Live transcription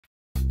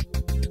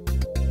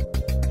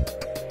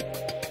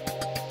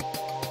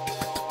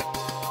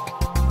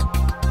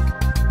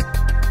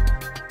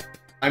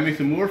I'm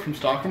Ethan Moore from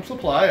Stockroom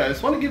Supply. I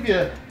just want to give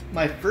you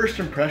my first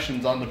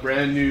impressions on the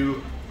brand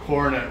new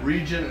Coronet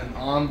Regent and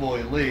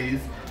Envoy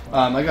lathes.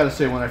 I gotta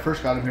say, when I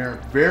first got them here,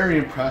 very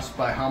impressed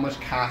by how much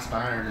cast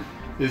iron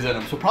is in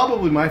them. So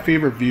probably my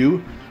favorite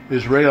view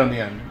is right on the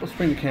end. Let's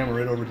bring the camera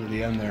right over to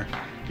the end there.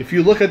 If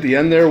you look at the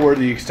end there where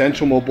the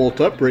extension will bolt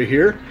up right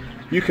here,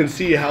 you can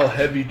see how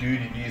heavy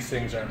duty these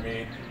things are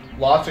made.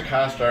 Lots of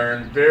cast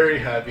iron, very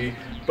heavy,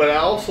 but I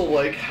also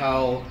like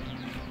how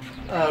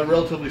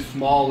relatively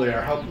small they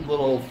are, how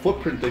little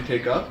footprint they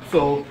take up.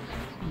 So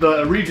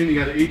the Regent, you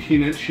got an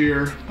 18-inch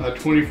here,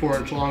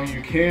 24-inch long. You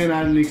can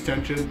add an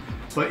extension,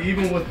 but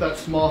even with that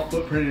small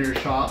footprint in your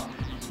shop,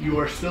 you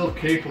are still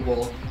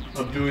capable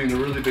of doing the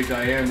really big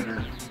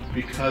diameter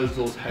because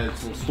those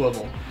heads will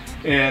swivel.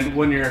 And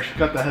when you've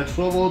got the head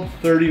swiveled,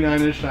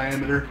 39-inch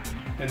diameter,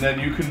 and then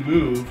you can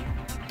move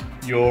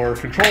your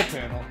control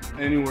panel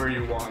anywhere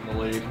you want in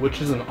the lathe,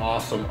 which is an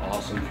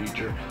awesome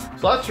feature.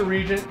 So that's the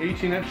Regent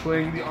 18-inch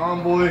swing, the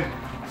Envoy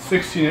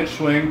 16-inch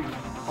swing.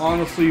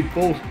 Honestly,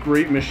 both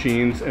great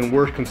machines and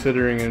worth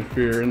considering if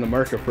you're in the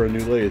market for a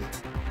new lathe.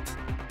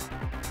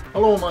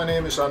 Hello, my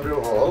name is Andrew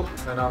Hall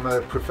and I'm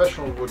a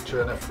professional wood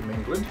turner from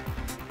England,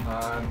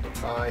 and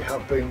I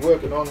have been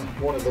working on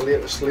one of the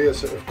latest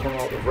lathes that have come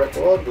out of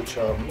record, which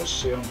I must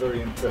say I'm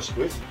very impressed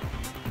with.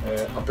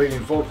 I've been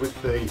involved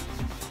with the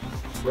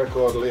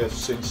record lathe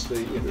since the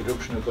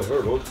introduction of the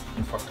Herald.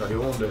 In fact, I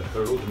owned a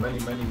Herald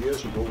many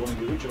years ago, one of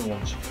the original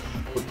ones.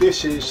 But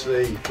this is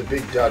the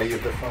big daddy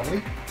of the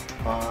family,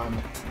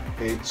 and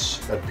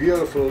it's a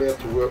beautiful lathe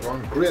to work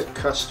on. Great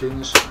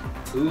castings,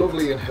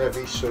 lovely and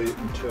heavy, so you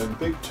can turn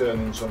big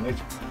turnings on it.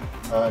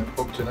 And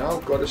up to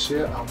now, got to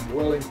say, I'm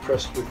well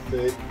impressed with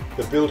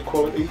the build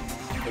quality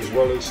as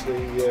well as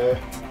the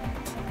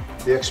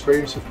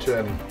experience of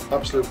turning.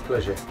 Absolute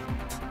pleasure.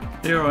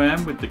 Here I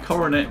am with the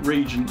Coronet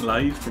Regent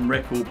lathe from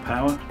Record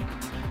Power.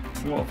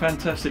 What a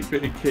fantastic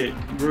bit of kit.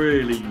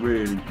 Really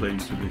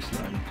pleased with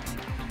this lathe.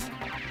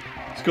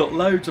 It's got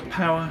loads of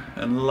power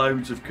and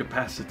loads of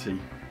capacity.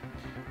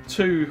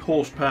 2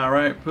 horsepower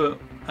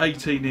output,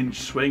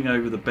 18-inch swing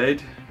over the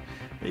bed,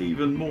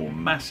 even more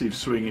massive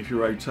swing if you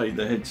rotate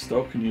the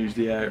headstock and use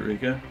the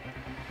outrigger.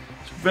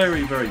 It's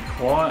very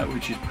quiet,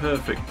 which is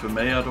perfect for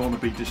me. I don't want to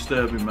be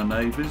disturbing my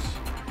neighbours.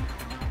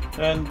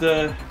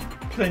 And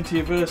plenty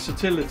of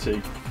versatility.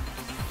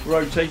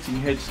 Rotating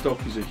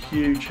headstock is a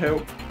huge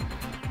help.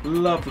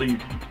 Lovely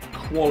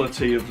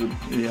quality of the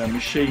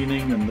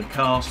machining, and the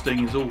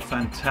casting is all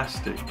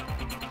fantastic.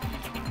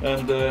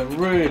 And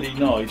really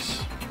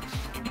nice,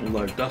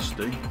 although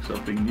dusty because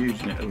I've been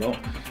using it a lot,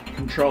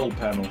 control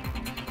panel.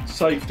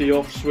 Safety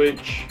off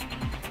switch,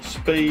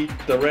 speed,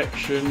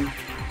 direction,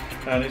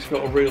 and it's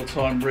got a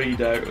real-time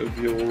readout of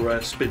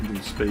your spindle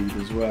speed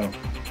as well.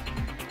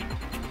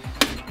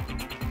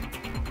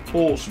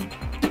 Awesome,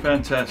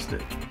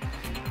 fantastic.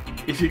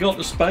 If you got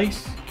the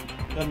space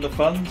and the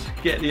funds,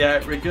 get the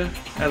outrigger.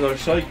 As I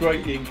say,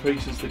 greatly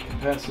increases the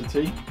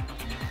capacity.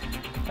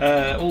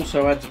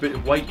 Also adds a bit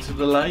of weight to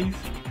the lathe.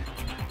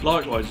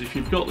 Likewise, if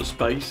you've got the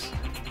space,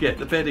 get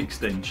the bed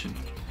extension.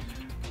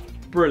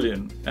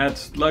 Brilliant,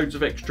 adds loads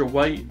of extra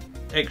weight,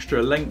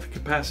 extra length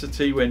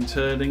capacity when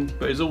turning,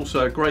 but is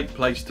also a great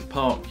place to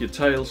park your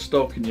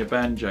tailstock and your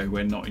banjo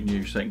when not in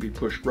use. They can be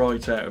pushed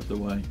right out of the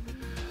way.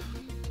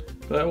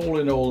 But all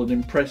in all, an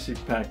impressive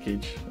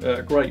package,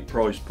 a great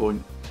price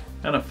point,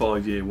 and a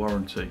 5-year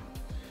warranty,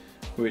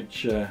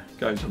 which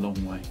goes a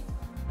long way.